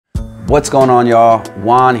What's going on, y'all?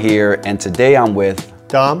 Juan here, and today I'm with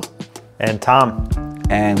Dom and Tom.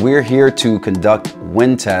 And we're here to conduct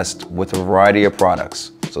wind tests with a variety of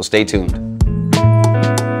products. So stay tuned.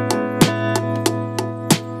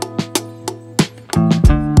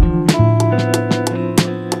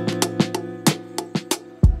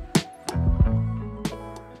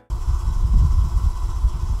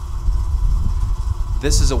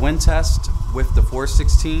 This is a wind test with the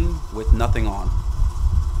 416 with nothing on.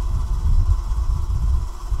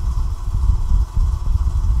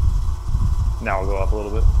 Now we'll go up a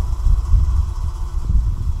little bit.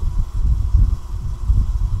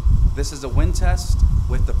 This is a wind test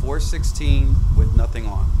with the 416 with nothing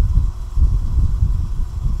on.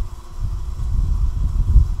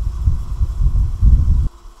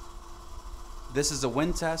 This is a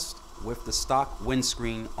wind test with the stock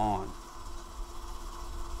windscreen on.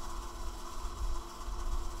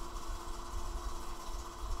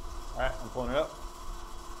 All right, I'm pulling it up.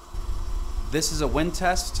 This is a wind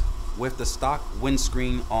test with the stock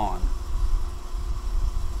windscreen on.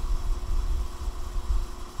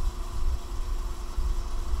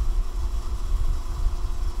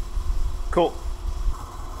 Cool.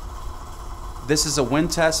 This is a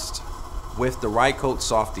wind test with the Rycote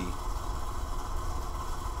Softie.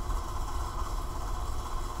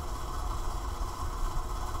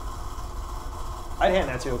 I'd hand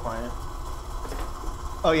that to a client.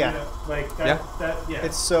 Oh yeah. You know, like that, Yeah. yeah.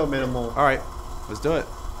 It's so minimal. All right, let's do it.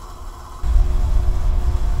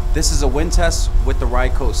 This is a wind test with the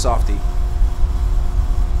Rycote Softie.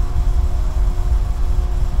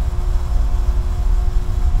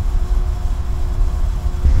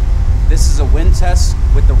 This is a wind test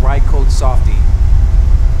with the Rycote Softie.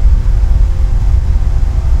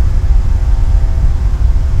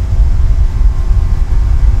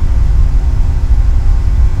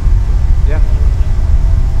 Yeah.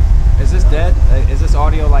 Is this dead? Is this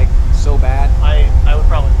audio like so bad? I would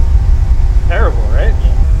probably. Terrible, right?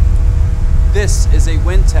 Yeah. This is a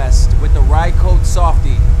wind test with the Rycote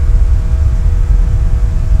Softie.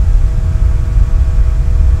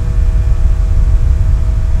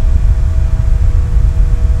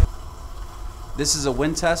 This is a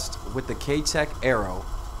wind test with the K-Tek Airo.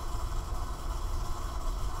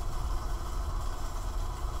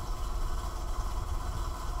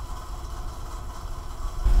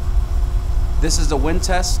 This is a wind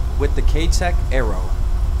test with the K-Tek Airo.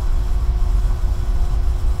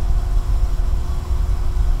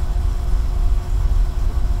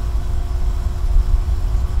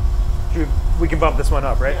 We can bump this one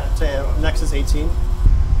up, right? Yeah, say Nexus 18.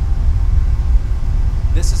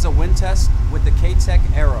 This is a wind test with the K-Tek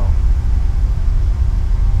Airo.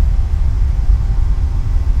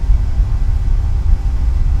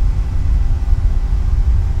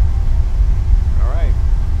 All right.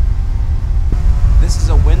 This is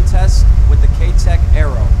a wind test with the K-Tek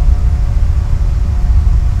Airo.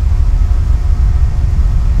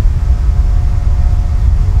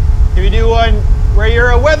 Can we do one where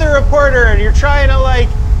you're a weather reporter and you're trying to like...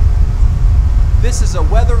 This is a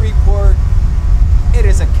weather report. It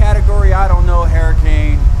is a category, I don't know,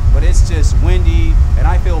 hurricane, but it's just windy, and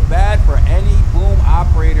I feel bad for any boom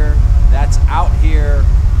operator that's out here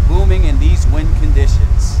booming in these wind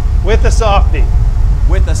conditions. With the Softie.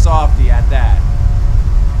 With a Softie at that.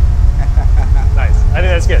 Nice. I think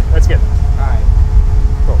that's good. That's good. All right.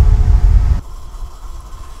 Cool.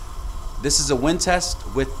 This is a wind test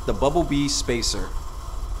with the Bubblebee Spacer.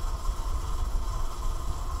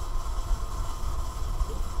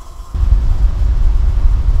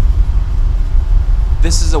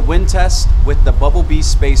 This is a wind test with the Bubblebee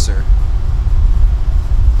Spacer.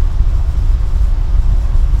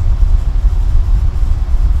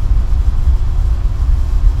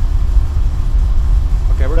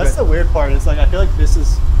 Okay, we're That's good. the weird part. It's like I feel like this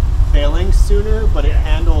is failing sooner, but it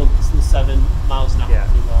handled the 7 miles an hour Yeah.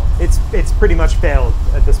 pretty well. It's pretty much failed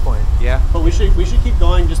at this point. Yeah. But we should keep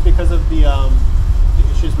going just because of the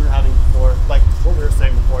issues we were having before, like what we were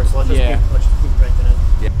saying before. So let's just keep cranking it.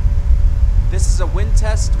 Yeah. This is a wind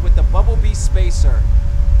test with the Bubblebee Spacer.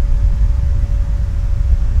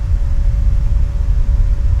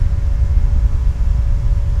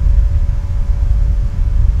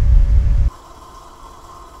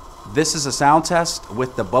 This is a sound test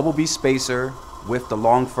with the Bubblebee Spacer with the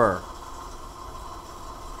long fur.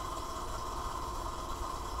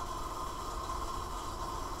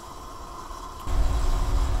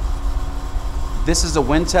 This is a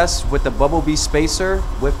wind test with the Bubblebee Spacer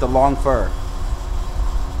with the long fur.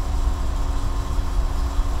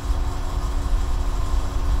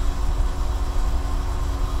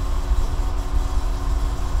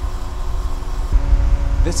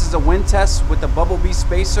 This is a wind test with the Bubblebee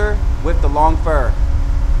Spacer with the long fur.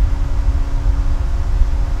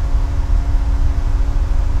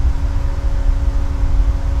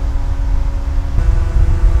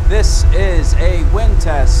 This is a wind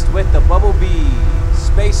test with the Bubblebee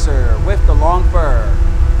Spacer with the long fur.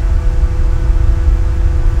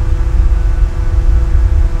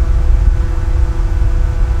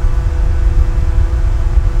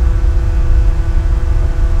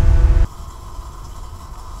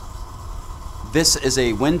 This is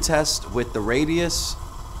a wind test with the Radius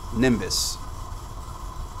Nimbus.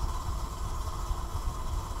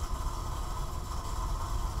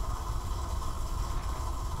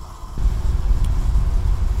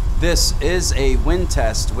 This is a wind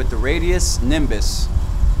test with the Radius Nimbus.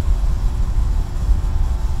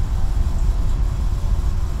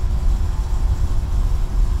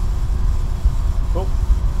 Oh.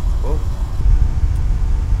 Whoa.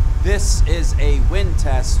 This is a wind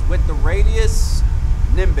test with the Radius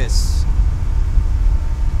Nimbus.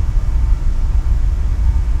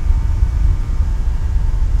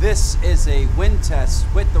 This is a wind test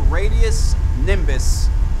with the Radius Nimbus.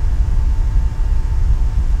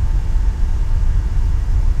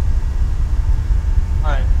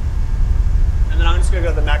 Alright. And then I'm just going to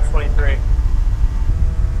go to the Max 23.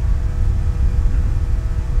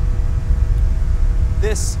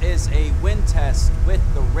 This is a wind test with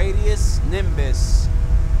the Radius Nimbus.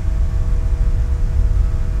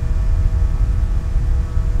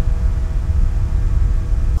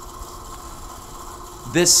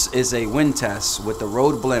 This is a wind test with the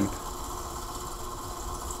Rode Blimp.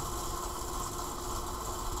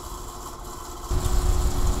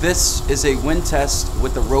 This is a wind test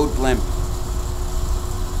with the Rode Blimp.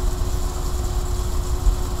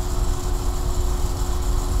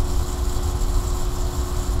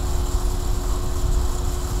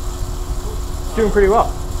 Doing pretty well.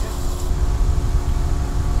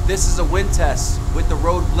 This is a wind test with the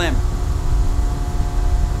Rode Blimp.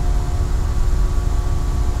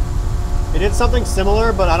 It did something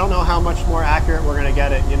similar, but I don't know how much more accurate we're going to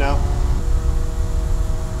get it, you know?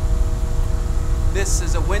 This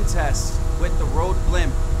is a wind test with the Rode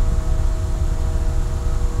Blimp.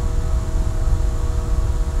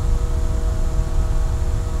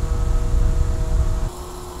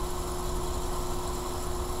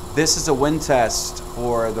 This is a wind test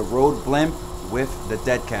for the Rode Blimp with the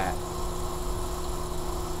Dead Cat.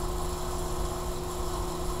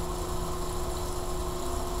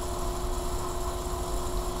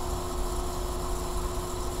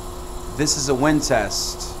 This is a wind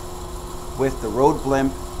test with the Rode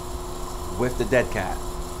Blimp with the Dead Cat.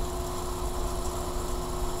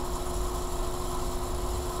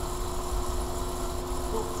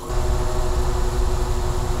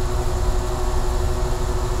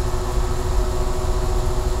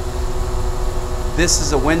 This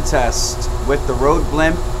is a wind test with the Rode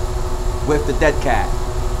Blimp with the Dead Cat.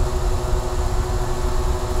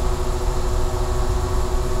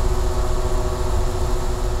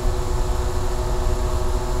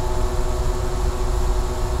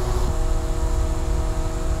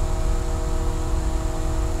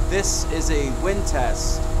 This is a wind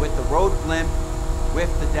test with the Rode Blimp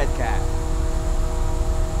with the Dead Cat.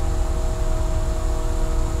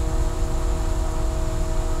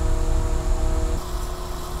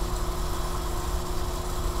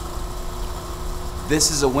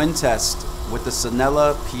 This is a wind test with the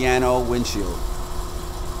Cinela piano windshield.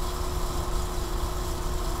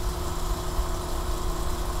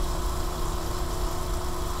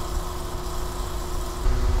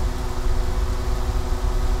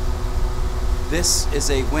 This is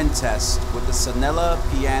a wind test with the Cinela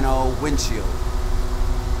piano windshield.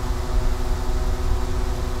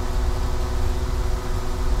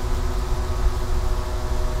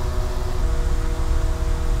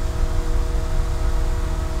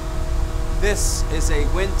 This is a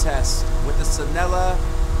wind test with the Cinela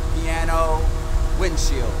piano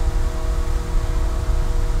windshield.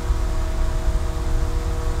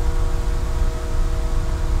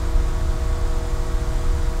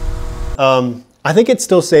 I think it's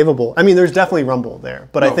still savable. I mean, there's definitely rumble there,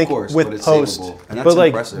 but I think course, with post, but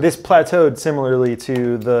like this plateaued similarly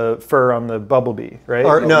to the fur on the Bubblebee, right?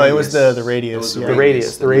 Or, no, it was the Radius. The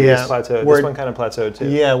Radius Yeah. plateaued. Where, this one kind of plateaued too.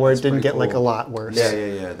 Yeah, where it didn't get cool. like a lot worse.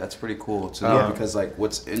 Yeah. That's pretty cool too. Because like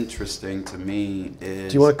what's interesting to me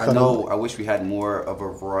is Do you want to cut I wish we had more of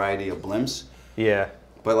a variety of blimps. Yeah.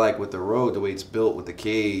 But like with the Rode, the way it's built with the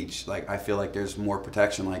cage, like I feel like there's more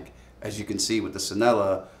protection. Like as you can see with the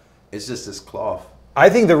Cinela, it's just this cloth. I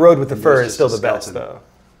think the Rode with the And fur there's is still just the a best skeleton. though.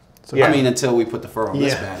 So, Yeah. I mean, until we put the fur on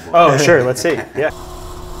this bad boy. Oh, sure. Let's see. Yeah.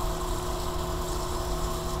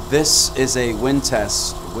 This is a wind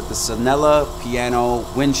test with the Cinela piano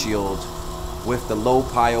windshield with the low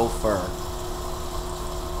pile fur.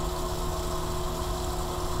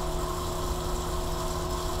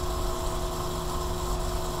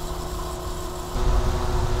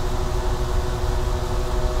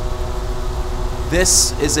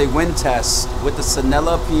 This is a wind test with the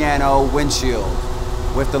Cinela piano windshield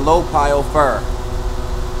with the low pile fur.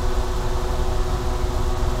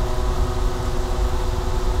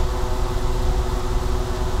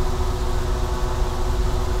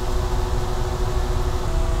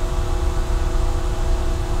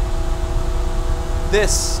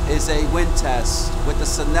 This is a wind test with the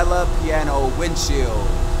Cinela piano windshield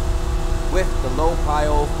with the low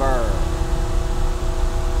pile fur.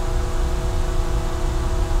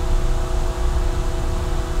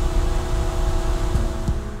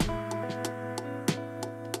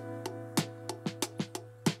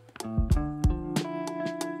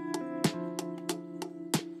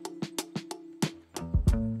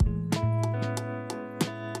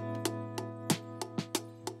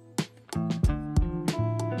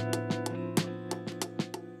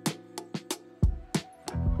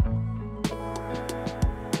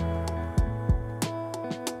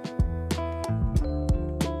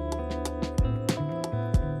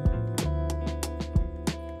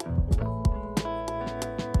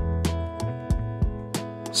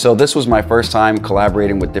 So this was my first time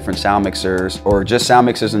collaborating with different sound mixers, or just sound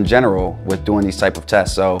mixers in general, with doing these type of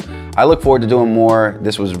tests. So I look forward to doing more.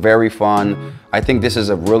 This was very fun. I think this is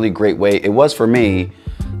a really great way, it was for me,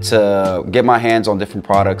 to get my hands on different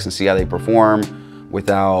products and see how they perform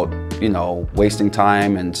without, you know, wasting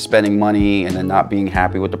time and spending money and then not being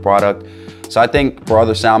happy with the product. So I think for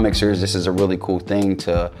other sound mixers, this is a really cool thing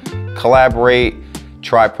to collaborate,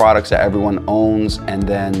 try products that everyone owns, and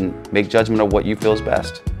then make judgment of what you feel is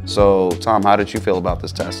best. So Tom, how did you feel about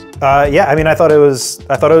this test? Yeah, I mean, I thought it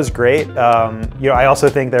was great. You know, I also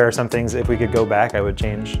think there are some things, if we could go back, I would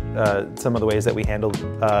change some of the ways that we handled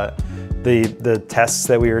the tests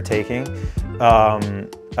that we were taking.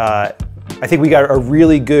 I think we got a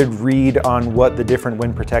really good read on what the different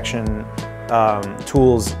wind protection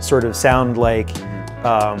tools sort of sound like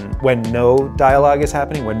when no dialogue is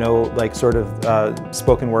happening, when no like sort of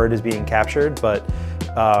spoken word is being captured. But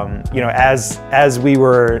you know, as we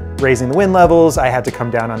were raising the wind levels, I had to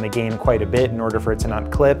come down on the gain quite a bit in order for it to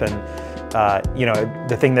not clip. And you know,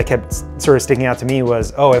 the thing that kept sort of sticking out to me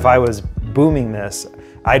was, oh, if I was booming this,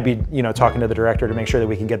 I'd be, you know, talking to the director to make sure that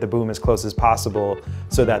we can get the boom as close as possible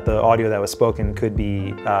so that the audio that was spoken could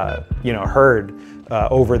be, you know, heard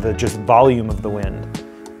over the just volume of the wind.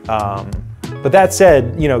 But that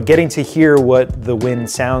said, you know, getting to hear what the wind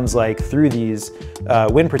sounds like through these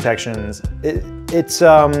wind protections,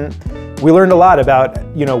 we learned a lot about,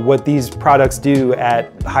 you know, what these products do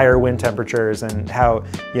at higher wind temperatures and how,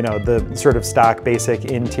 you know, the sort of stock basic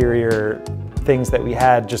interior things that we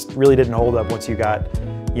had just really didn't hold up once you got,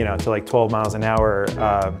 you know, to like 12 miles an hour.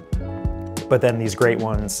 But then these great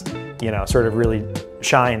ones, you know, sort of really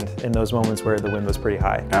shined in those moments where the wind was pretty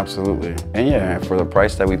high. Absolutely. And yeah, for the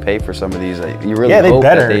price that we pay for some of these, you really they hope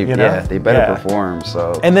better, that they, you know? they better perform.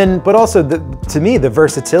 So. And then, but also to me, the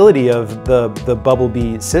versatility of the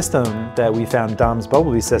Bubblebee system that we found, Dom's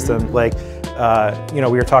Bubblebee system, like, you know,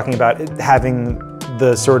 we were talking about having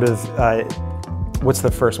the sort of, what's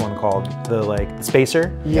the first one called? The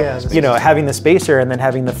spacer? Yeah. You know, having the spacer and then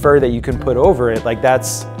having the fur that you can put over it, like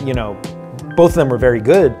that's, you know, both of them were very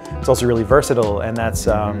good. It's also really versatile, and that's,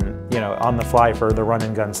 you know, on the fly for the run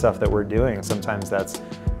and gun stuff that we're doing. Sometimes that's,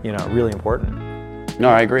 you know, really important. No,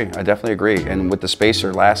 I agree. I definitely agree. And with the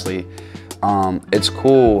spacer, lastly, it's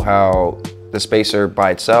cool how the spacer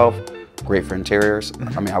by itself, great for interiors.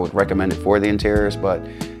 I mean, I would recommend it for the interiors, but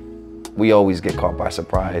we always get caught by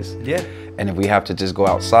surprise. Yeah. And if we have to just go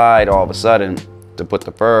outside all of a sudden to put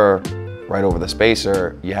the fur right over the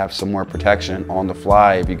spacer, you have some more protection on the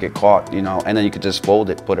fly if you get caught, you know, and then you could just fold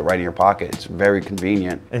it, put it right in your pocket. It's very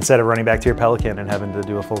convenient. Instead of running back to your Pelican and having to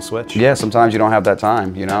do a full switch. Yeah, sometimes you don't have that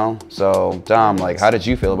time, you know? So, Dom, like, how did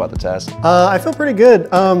you feel about the test? I feel pretty good.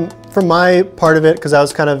 For my part of it, because I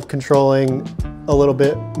was kind of controlling a little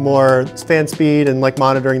bit more fan speed and like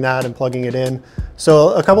monitoring that and plugging it in.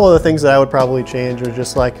 So a couple of the things that I would probably change are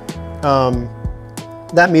just like,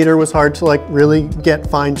 that meter was hard to like really get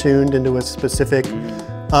fine-tuned into a specific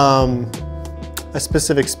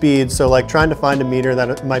speed. So like trying to find a meter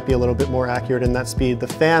that might be a little bit more accurate in that speed. The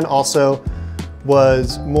fan also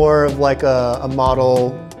was more of like a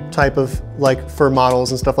model type of like for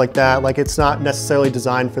models and stuff like that. Like it's not necessarily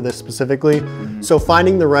designed for this specifically. So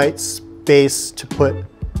finding the right space to put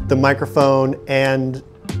the microphone and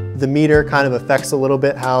the meter kind of affects a little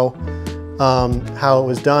bit how it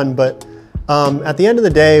was done. But at the end of the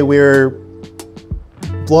day, we're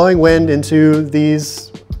blowing wind into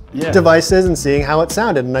these devices and seeing how it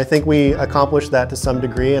sounded. And I think we accomplished that to some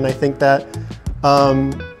degree. And I think that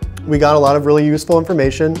we got a lot of really useful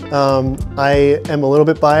information. I am a little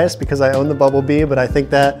bit biased because I own the Bubblebee, but I think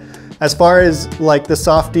that as far as like the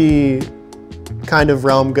Softie kind of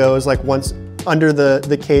realm goes, like once under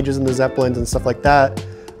the cages and the Zeppelins and stuff like that,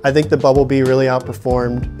 I think the Bubblebee really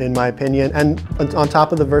outperformed in my opinion. And on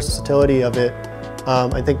top of the versatility of it,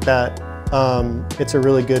 I think that it's a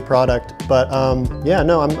really good product. But yeah,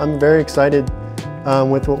 no, I'm very excited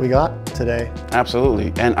with what we got today.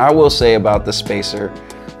 Absolutely. And I will say about the Spacer,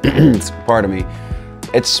 pardon me,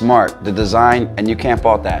 it's smart, the design, and you can't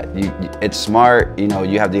fault that. It's smart, you know,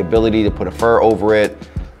 you have the ability to put a fur over it.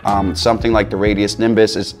 Something like the Radius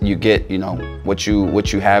Nimbus is you get, you know, what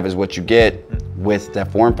you have is what you get with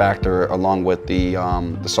that form factor along with the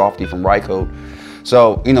Softie from Rycote.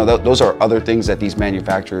 So, you know, those are other things that these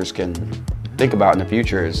manufacturers can think about in the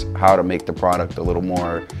future, is how to make the product a little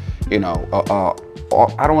more, you know,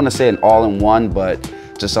 I don't want to say an all-in-one, but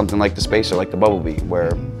just something like the Spacer, like the Bubblebee,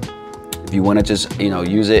 where if you want to just, you know,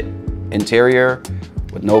 use it interior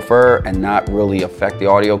with no fur and not really affect the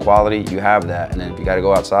audio quality, you have that. And then if you got to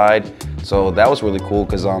go outside, so that was really cool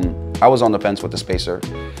because I was on the fence with the Spacer,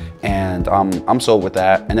 and I'm sold with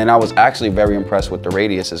that. And then I was actually very impressed with the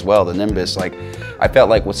Radius as well, the Nimbus. Like, I felt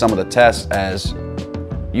like with some of the tests, as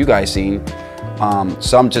you guys seen,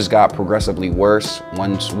 some just got progressively worse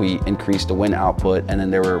once we increased the wind output, and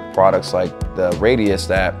then there were products like the Radius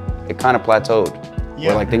that it kind of plateaued,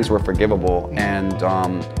 where like things were forgivable. And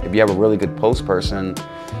if you have a really good post person,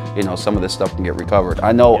 you know, some of this stuff can get recovered.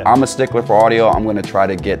 I know I'm a stickler for audio. I'm gonna try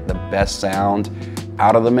to get the best sound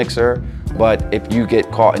out of the mixer, but if you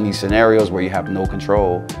get caught in these scenarios where you have no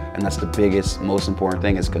control, and that's the biggest, most important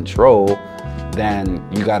thing is control, then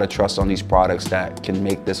you gotta trust on these products that can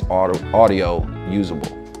make this audio usable.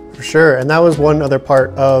 For sure, and that was one other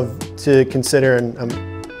part to consider, and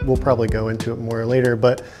we'll probably go into it more later,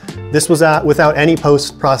 but this was without any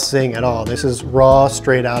post-processing at all. This is raw,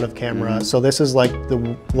 straight out of camera. So this is like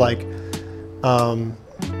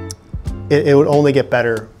it would only get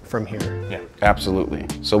better from here. Yeah, absolutely.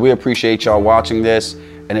 So we appreciate y'all watching this,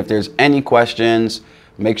 and if there's any questions,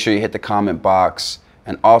 make sure you hit the comment box,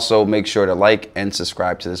 and also make sure to like and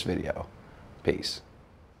subscribe to this video. Peace.